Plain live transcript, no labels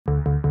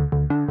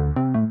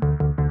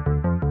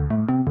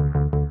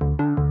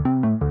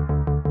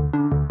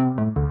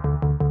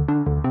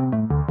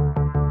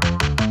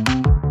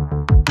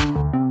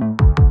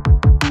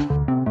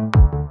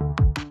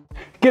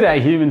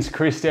G'day humans,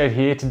 Chris Stead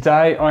here.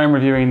 Today I am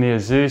reviewing the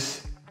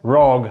ASUS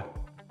ROG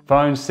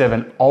Phone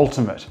 7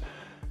 Ultimate.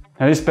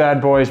 Now this bad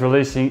boy is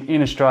releasing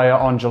in Australia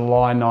on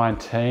July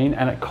 19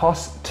 and it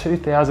costs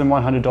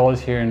 $2,100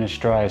 here in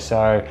Australia,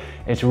 so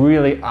it's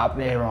really up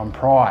there on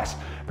price.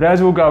 But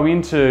as we'll go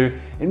into,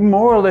 it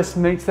more or less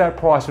meets that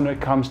price when it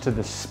comes to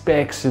the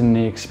specs and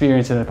the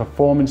experience and the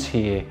performance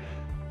here,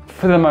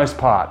 for the most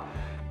part.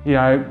 You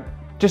know,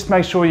 just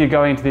make sure you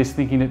go into this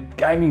thinking that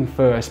gaming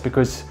first,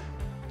 because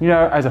you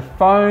know, as a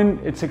phone,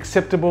 it's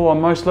acceptable on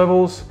most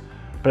levels,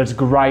 but it's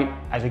great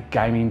as a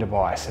gaming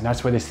device, and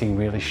that's where this thing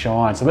really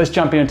shines. So let's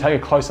jump in and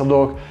take a closer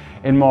look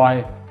in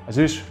my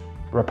ASUS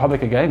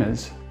Republic of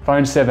Gamers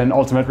Phone 7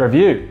 Ultimate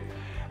review.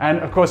 And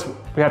of course,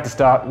 we have to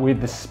start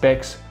with the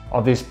specs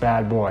of this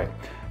bad boy.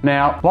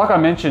 Now, like I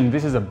mentioned,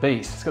 this is a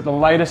beast. It's got the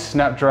latest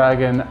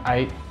Snapdragon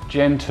 8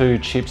 Gen 2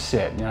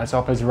 chipset. You know, it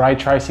offers ray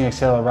tracing,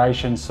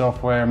 acceleration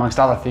software, amongst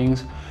other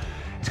things.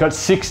 It's got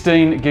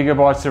 16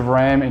 gigabytes of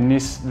RAM in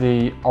this,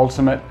 the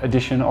Ultimate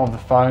edition of the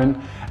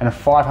phone, and a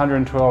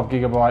 512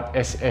 gigabyte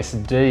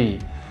SSD.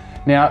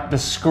 Now, the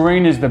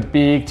screen is the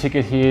big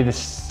ticket here, the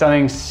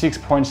stunning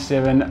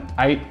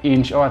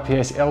 6.78-inch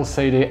IPS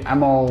LCD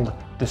AMOLED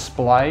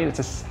display. It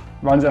just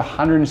runs at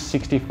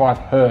 165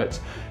 Hertz,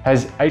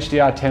 has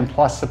HDR10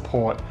 Plus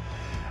support,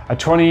 a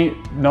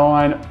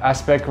 29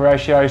 aspect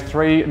ratio,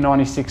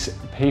 396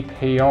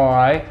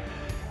 ppi,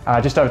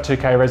 just over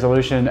 2K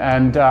resolution,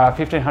 and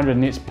 1500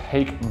 nits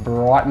peak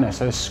brightness.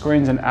 So the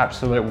screen's an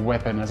absolute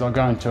weapon, as I'll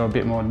go into a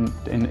bit more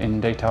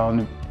in detail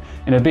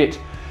in a bit.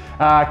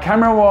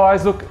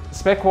 Camera-wise,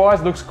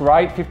 spec-wise, looks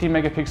great. 50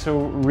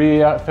 megapixel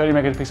rear, 30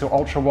 megapixel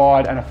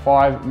ultra-wide, and a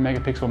 5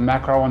 megapixel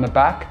macro on the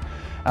back.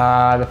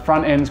 The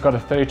front end's got a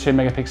 32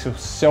 megapixel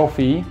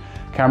selfie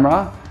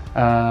camera,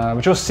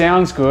 which all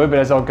sounds good, but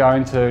as I'll go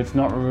into, it's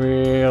not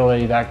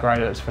really that great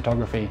at its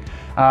photography.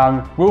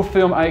 We'll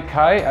film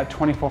 8K at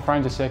 24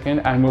 frames a second,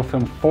 and we'll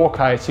film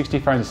 4K at 60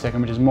 frames a second,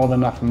 which is more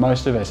than enough for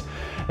most of us.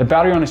 The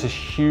battery on this is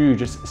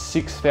huge. It's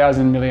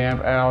 6,000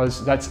 milliamp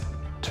hours. That's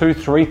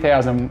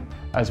 3,000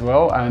 as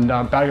well, and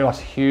battery life's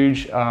a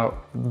huge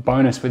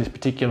bonus with this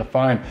particular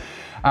phone.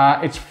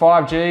 It's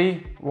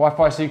 5G,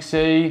 Wi-Fi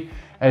 6E,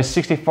 has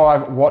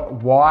 65 watt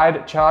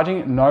wide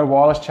charging, no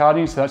wireless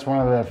charging, so that's one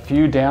of the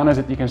few downers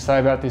that you can say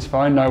about this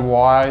phone, no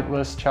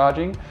wireless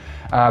charging,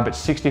 but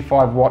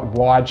 65 watt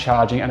wide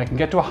charging, and it can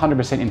get to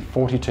 100% in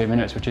 42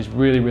 minutes, which is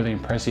really, really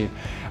impressive.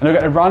 And look,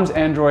 it runs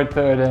Android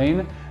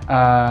 13,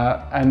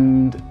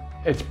 and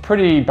it's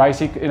pretty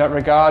basic in that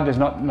regard. There's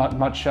not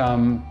much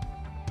on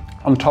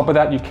top of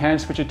that. You can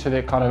switch it to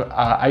the kind of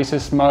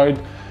ASUS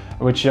mode,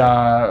 which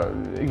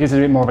gives it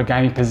a bit more of a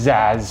gaming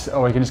pizzazz,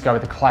 or you can just go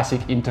with the classic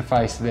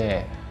interface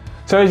there.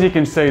 So as you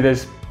can see,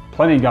 there's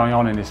plenty going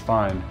on in this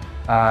phone,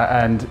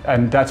 and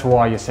that's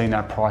why you're seeing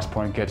that price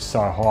point get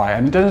so high.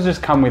 And it doesn't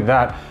just come with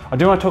that. I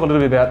do want to talk a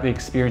little bit about the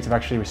experience of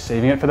actually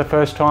receiving it for the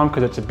first time,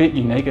 because it's a bit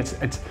unique.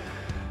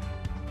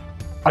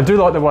 I do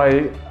like the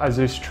way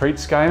ASUS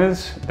treats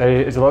gamers.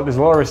 There's a lot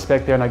of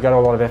respect there, and they go to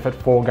a lot of effort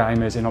for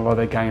gamers in a lot of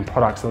their game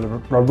products. So the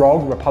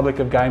ROG Republic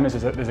of Gamers,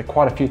 there's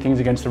quite a few things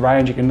against the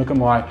range. You can look at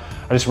I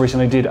just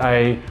recently did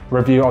a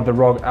review of the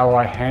ROG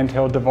Ally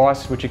handheld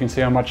device, which you can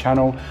see on my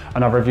channel,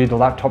 and I've reviewed the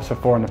laptops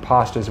before in the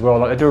past as well.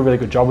 Like, they do a really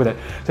good job with it.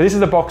 So this is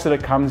the box that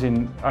it comes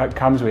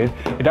with.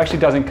 It actually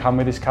doesn't come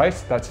with this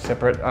case. That's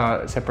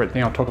a separate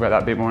thing. I'll talk about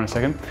that a bit more in a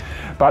second.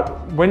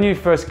 But when you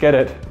first get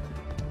it,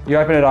 you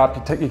open it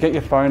up, you get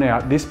your phone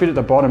out, this bit at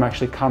the bottom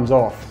actually comes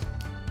off,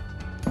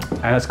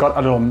 and it's got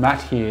a little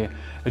mat here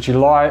that you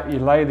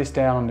lay this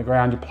down on the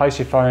ground, you place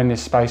your phone in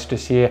this space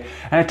just here,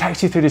 and it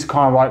takes you through this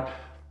kind of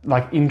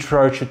like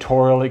intro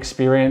tutorial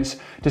experience.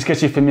 Just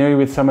gets you familiar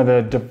with some of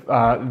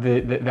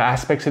the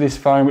aspects of this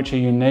phone, which are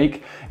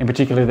unique, in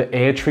particular the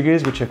air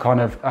triggers, which are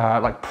kind of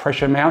like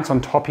pressure mounts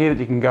on top here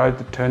that you can go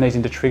to turn these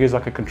into triggers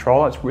like a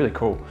controller. It's really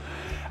cool.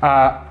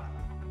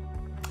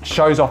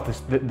 Shows off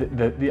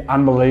the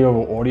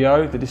unbelievable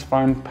audio that this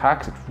phone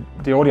packs.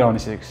 The audio on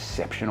this is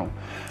exceptional,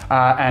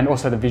 and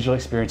also the visual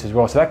experience as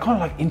well. So that kind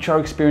of like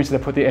intro experience that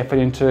they put the effort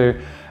into,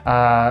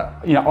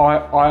 you know,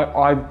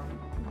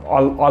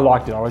 I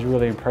liked it. I was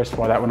really impressed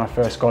by that when I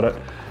first got it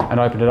and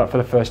opened it up for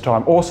the first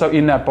time. Also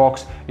in that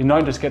box, you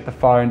don't just get the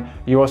phone,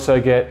 you also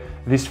get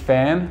this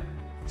fan.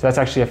 So that's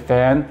actually a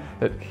fan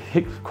that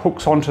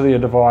hooks onto the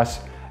device,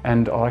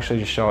 and I'll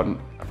actually just show it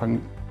if I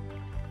can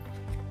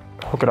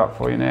hook it up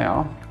for you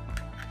now.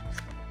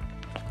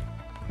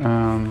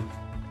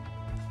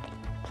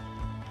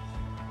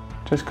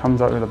 Just comes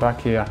up with the back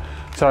here.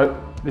 So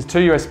there's two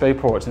USB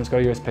ports, and it's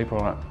got a USB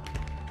port on it.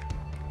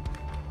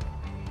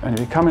 And if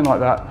you come in like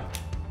that,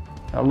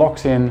 it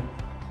locks in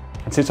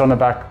and sits on the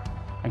back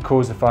and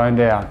cools the phone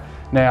down.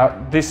 Now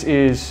this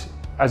is,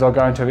 as I'll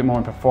go into a bit more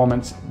in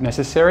performance,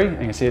 necessary. And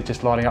you can see it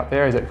just lighting up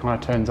there as it kind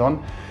of turns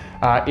on.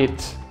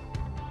 It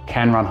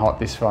can run hot,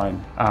 this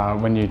phone,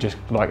 when you just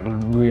like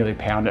really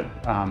pound it.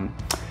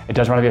 It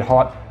does run a bit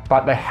hot,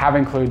 but they have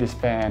included this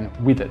fan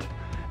with it.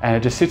 And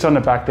it just sits on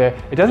the back there.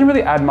 It doesn't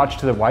really add much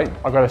to the weight,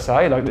 I've got to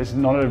say. Like, there's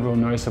not a real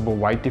noticeable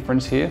weight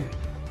difference here.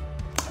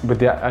 with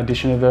the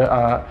addition of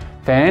the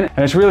fan.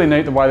 And it's really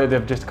neat the way that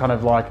they've just kind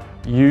of like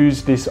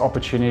used this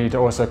opportunity to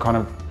also kind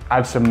of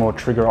add some more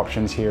trigger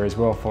options here as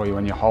well for you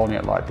when you're holding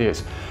it like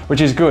this,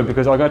 which is good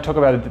because I'm going to talk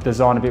about the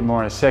design a bit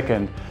more in a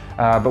second.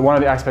 But one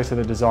of the aspects of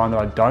the design that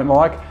I don't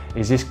like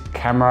is this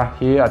camera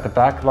here at the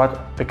back.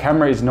 Like, the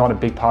camera is not a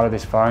big part of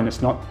this phone.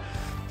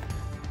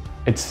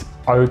 It's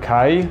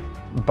okay,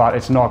 but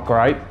it's not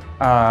great,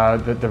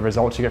 the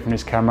results you get from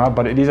this camera,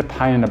 but it is a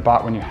pain in the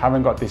butt when you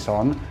haven't got this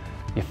on.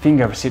 Your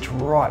finger sits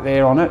right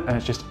there on it and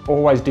it just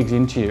always digs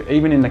into you,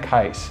 even in the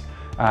case.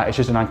 It's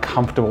just an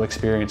uncomfortable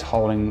experience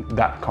holding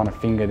that kind of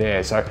finger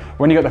there. So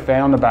when you got the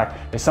fan on the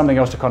back, there's something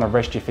else to kind of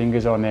rest your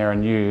fingers on there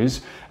and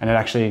use, and it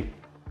actually,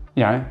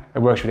 you know, it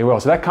works really well.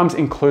 So that comes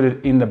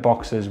included in the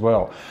box as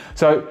well.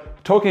 So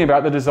talking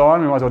about the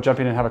design, we might as well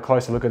jump in and have a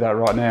closer look at that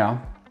right now.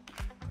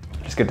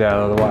 Just get that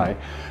out of the way.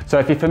 So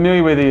if you're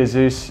familiar with the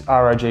ASUS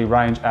ROG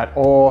range at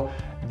all,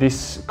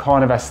 this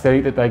kind of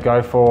aesthetic that they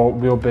go for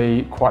will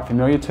be quite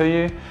familiar to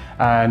you,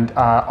 and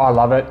I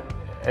love it.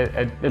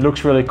 It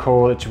looks really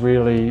cool. It's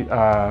really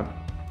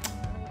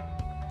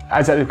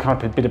adds that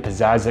kind of a bit of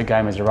pizzazz that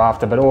gamers are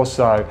after, but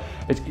also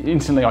it's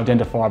instantly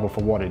identifiable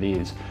for what it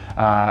is.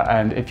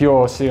 And if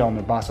you're sitting on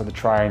the bus or the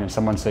train and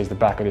someone sees the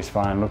back of this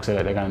phone, looks at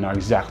it, they're going to know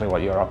exactly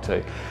what you're up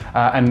to.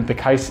 And the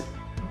case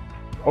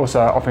also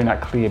offering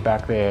that clear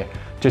back there,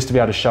 just to be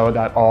able to show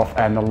that off,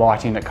 and the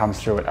lighting that comes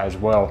through it as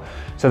well.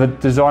 So the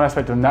design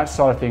aspect on that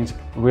side of things,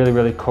 really,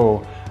 really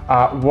cool.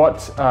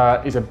 What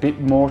is a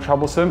bit more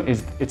troublesome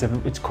is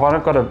it's kind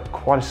of got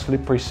quite a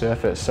slippery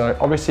surface. So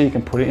obviously you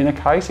can put it in a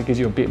case, it gives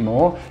you a bit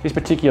more. This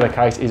particular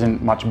case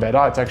isn't much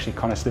better. It's actually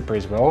kind of slippery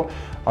as well.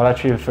 I'd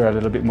actually prefer a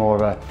little bit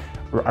more of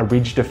a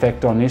ridged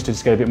effect on this to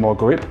just get a bit more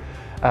grip.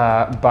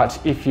 But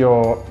if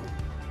you're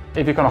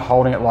kind of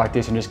holding it like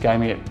this and just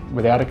gaming it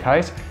without a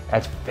case,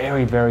 it's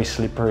very, very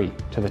slippery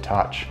to the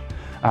touch.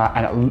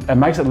 And it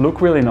makes it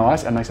look really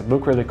nice and makes it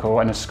look really cool.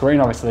 And the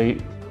screen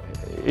obviously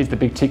is the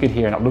big ticket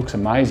here and it looks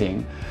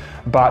amazing.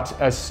 But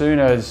as soon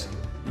as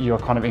you're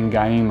kind of in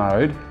gaming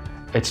mode,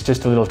 it's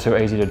just a little too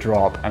easy to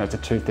drop, and it's a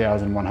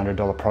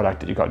 $2,100 product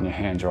that you've got in your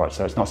hands, right?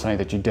 So it's not something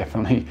that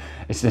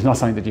it's not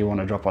something that you want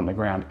to drop on the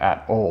ground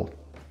at all.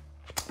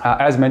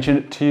 As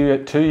mentioned,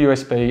 two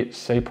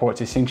USB-C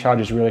ports. This thing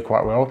charges really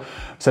quite well.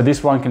 So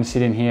this one can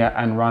sit in here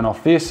and run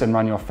off this and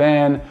run your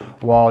fan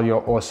while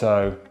you're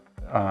also,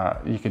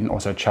 you can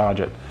also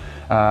charge it.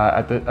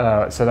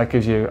 So that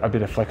gives you a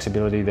bit of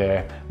flexibility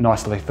there,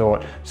 nicely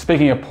thought.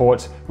 Speaking of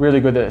ports,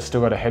 really good that it's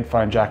still got a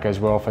headphone jack as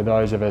well for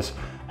those of us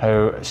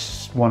who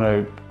want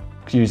to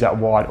use that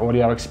wide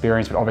audio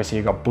experience, but obviously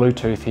you've got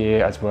Bluetooth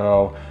here as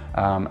well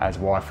as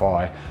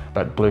Wi-Fi,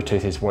 but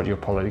Bluetooth is what you'll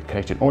probably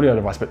connect to an audio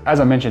device. But as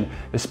I mentioned,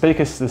 the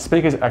speakers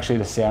actually,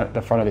 the sound at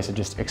the front of this are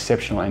just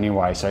exceptional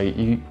anyway. So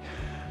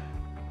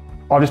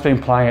I've just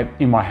been playing it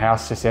in my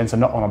house just then, so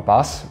not on a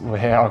bus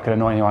where I could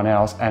annoy anyone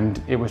else,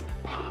 and it was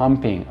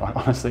pumping.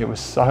 Honestly, it was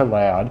so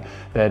loud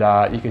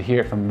that you could hear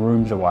it from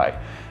rooms away.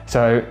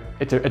 So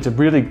it's a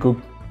really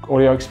good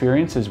audio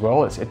experience as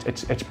well.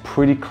 It's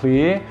pretty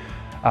clear.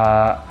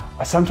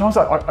 Sometimes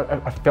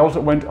I felt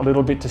it went a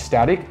little bit to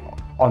static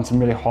on some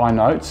really high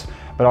notes,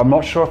 but I'm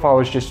not sure if I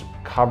was just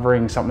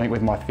covering something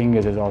with my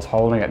fingers as I was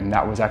holding it, and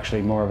that was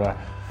actually more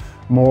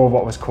of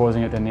what was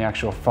causing it than the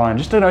actual phone.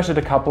 Just noticed it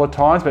a couple of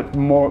times,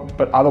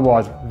 but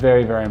otherwise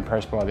very, very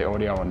impressed by the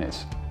audio on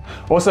this.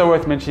 Also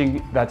worth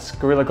mentioning that's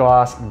Gorilla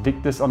Glass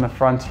Victus on the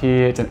front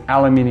here. It's an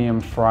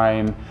aluminium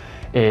frame.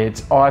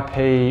 It's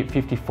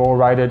IP54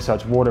 rated, so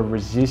it's water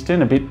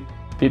resistant, a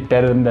bit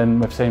better than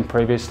we've seen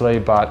previously,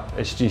 but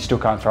you still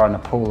can't throw it in a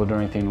pool or do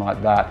anything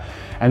like that.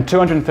 And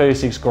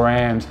 236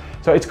 grams.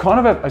 So it's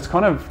kind of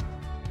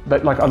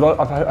like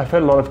I've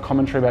heard a lot of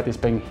commentary about this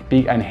being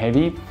big and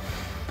heavy.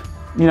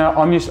 You know,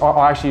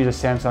 I actually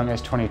use a Samsung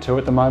S22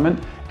 at the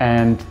moment,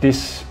 and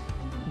this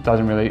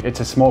doesn't really, it's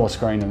a smaller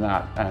screen than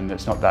that, and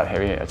it's not that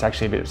heavy. It's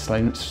actually a bit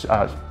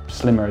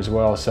slimmer as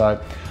well.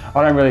 So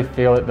I don't really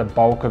feel that the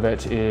bulk of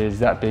it is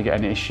that big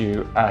an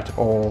issue at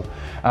all.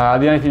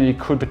 The only thing you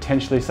could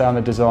potentially say on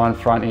the design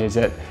front is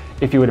that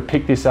if you were to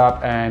pick this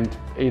up and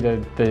either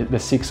the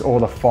 6 or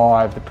the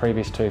 5, the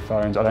previous two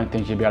phones, I don't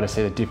think you'd be able to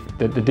see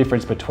the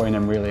difference between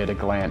them really at a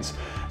glance.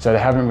 So they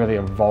haven't really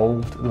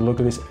evolved the look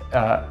of this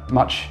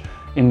much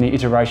in the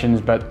iterations,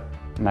 but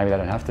maybe they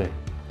don't have to.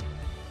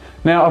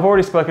 Now, I've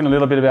already spoken a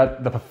little bit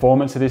about the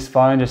performance of this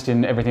phone just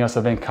in everything else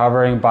I've been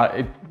covering, but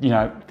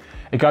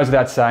it goes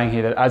without saying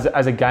here that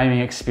as a gaming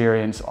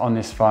experience on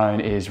this phone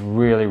is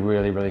really,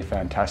 really, really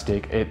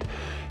fantastic. It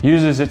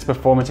uses its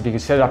performance. If you can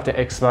set it up to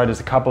X mode, there's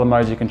a couple of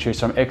modes you can choose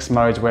from. X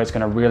modes where it's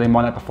going to really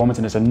mine that performance,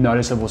 and it's a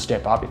noticeable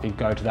step up if you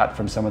go to that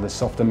from some of the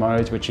softer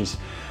modes, which is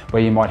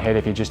where you might head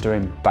if you're just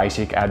doing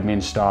basic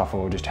admin stuff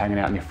or just hanging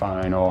out on your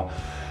phone or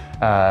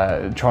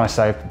trying to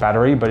save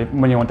battery. But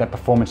when you want that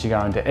performance, you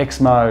go into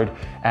X mode,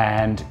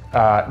 and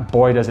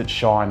boy does it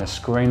shine. The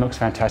screen looks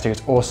fantastic.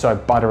 It's also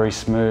buttery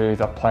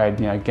smooth. I've played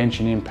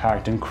Genshin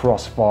Impact and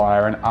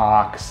Crossfire and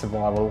Ark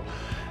Survival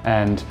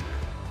and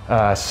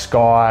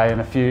Sky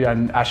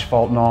and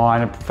Asphalt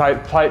 9, and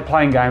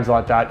playing games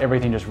like that,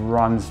 everything just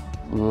runs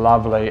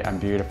lovely and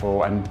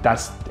beautiful, and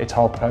that's its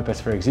whole purpose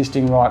for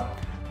existing, right?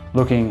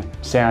 Looking,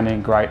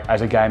 sounding great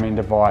as a gaming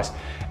device,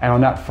 and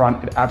on that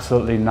front, it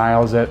absolutely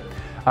nails it.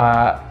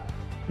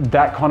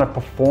 That kind of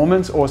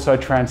performance also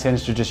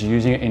transcends to just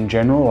using it in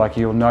general. Like,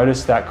 you'll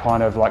notice that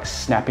kind of like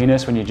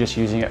snappiness when you're just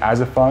using it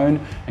as a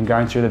phone and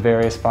going through the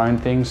various phone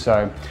things.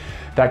 So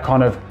that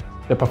kind of,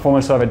 the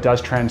performance of it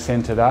does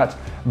transcend to that.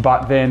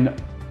 But then,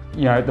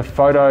 you know, the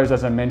photos,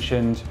 as I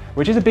mentioned,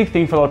 which is a big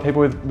thing for a lot of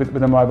people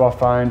with a mobile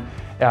phone.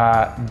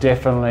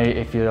 Definitely,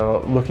 if you're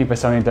looking for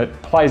something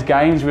that plays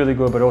games really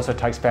good, but also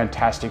takes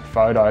fantastic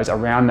photos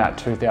around that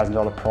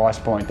 $2,000 price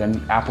point,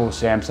 then Apple,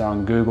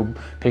 Samsung, Google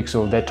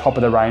Pixel, their top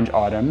of the range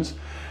items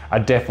are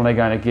definitely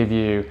going to give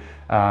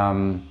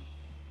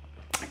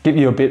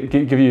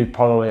you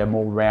probably a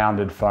more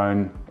rounded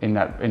phone in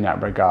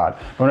that regard.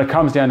 But when it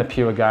comes down to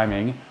pure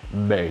gaming,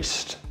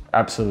 beast,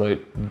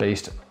 absolute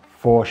beast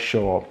for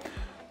sure.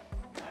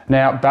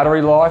 Now,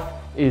 battery life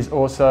is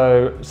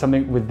also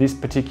something with this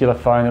particular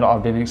phone that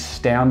I've been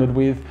astounded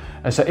with.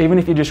 And so even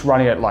if you're just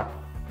running it like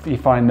you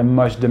find the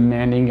most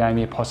demanding game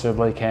you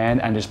possibly can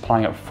and just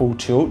playing it full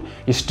tilt,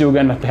 you're still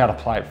going to be able to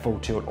play it full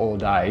tilt all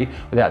day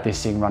without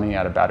this thing running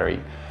out of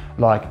battery.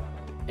 Like,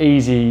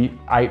 easy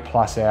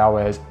 8+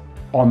 hours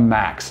on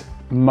max.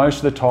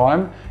 Most of the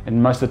time,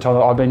 and most of the time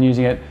that I've been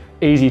using it,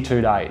 easy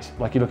 2 days.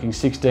 Like, you're looking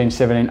 16,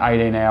 17,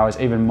 18 hours,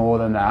 even more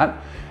than that.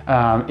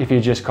 If you're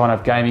just kind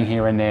of gaming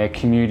here and there,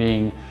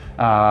 commuting,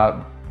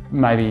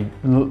 maybe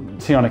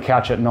sitting on a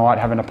couch at night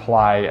having a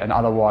play, and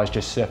otherwise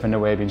just surfing the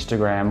web,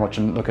 Instagram,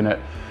 looking at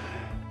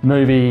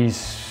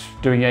movies,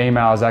 doing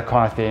emails, that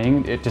kind of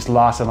thing. It just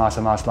lasts and lasts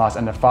and lasts and lasts,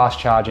 and the fast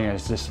charging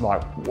is just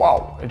like,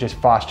 whoa, it just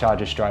fast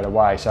charges straight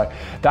away. So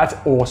that's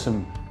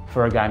awesome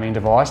for a gaming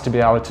device, to be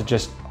able to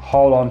just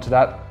hold on to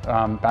that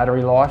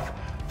battery life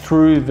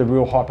through the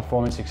real high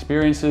performance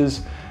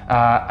experiences,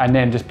 and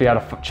then just be able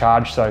to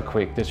charge so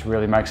quick. This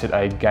really makes it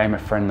a gamer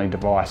friendly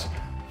device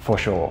for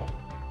sure.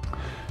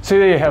 So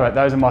there you have it.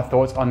 Those are my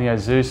thoughts on the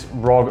ASUS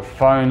ROG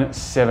Phone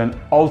 7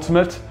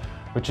 Ultimate,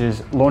 which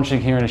is launching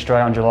here in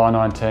Australia on July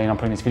 19. I'm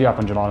putting this video up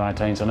on July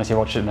 19, so unless you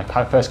watch it in the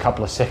first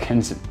couple of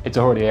seconds, it's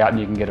already out and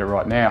you can get it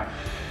right now.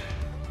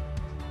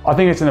 I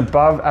think it's an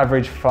above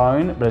average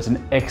phone, but it's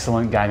an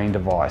excellent gaming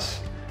device.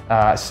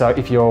 So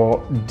if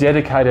you're a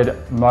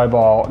dedicated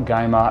mobile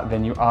gamer,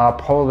 then you are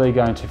probably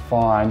going to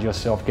find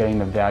yourself getting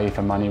the value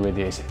for money with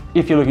this.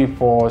 If you're looking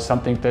for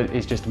something that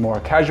is just more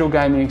a casual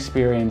gaming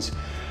experience,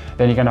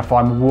 then you're going to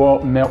find more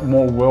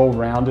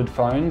well-rounded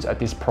phones at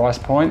this price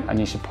point, and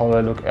you should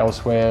probably look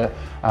elsewhere.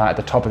 At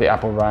the top of the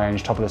Apple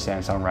range, top of the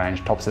Samsung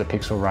range, tops of the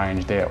Pixel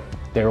range,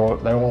 they're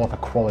all offer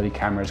quality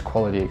cameras,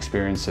 quality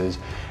experiences,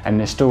 and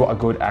there's still a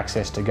good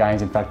access to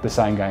games. In fact, the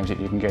same games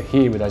that you can get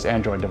here with those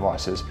Android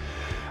devices.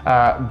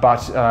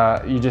 But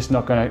it's just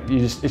not going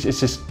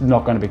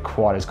to be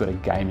quite as good a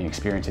gaming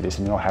experience as this,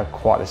 and you'll have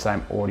quite the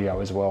same audio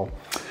as well.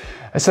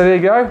 So there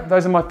you go.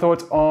 Those are my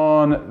thoughts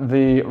on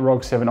the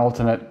ROG 7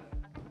 Ultimate.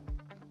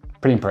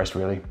 Pretty impressed,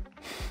 really.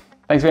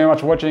 Thanks very much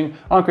for watching.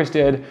 I'm Chris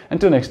Stead.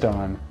 Until next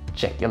time,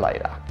 check you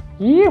later.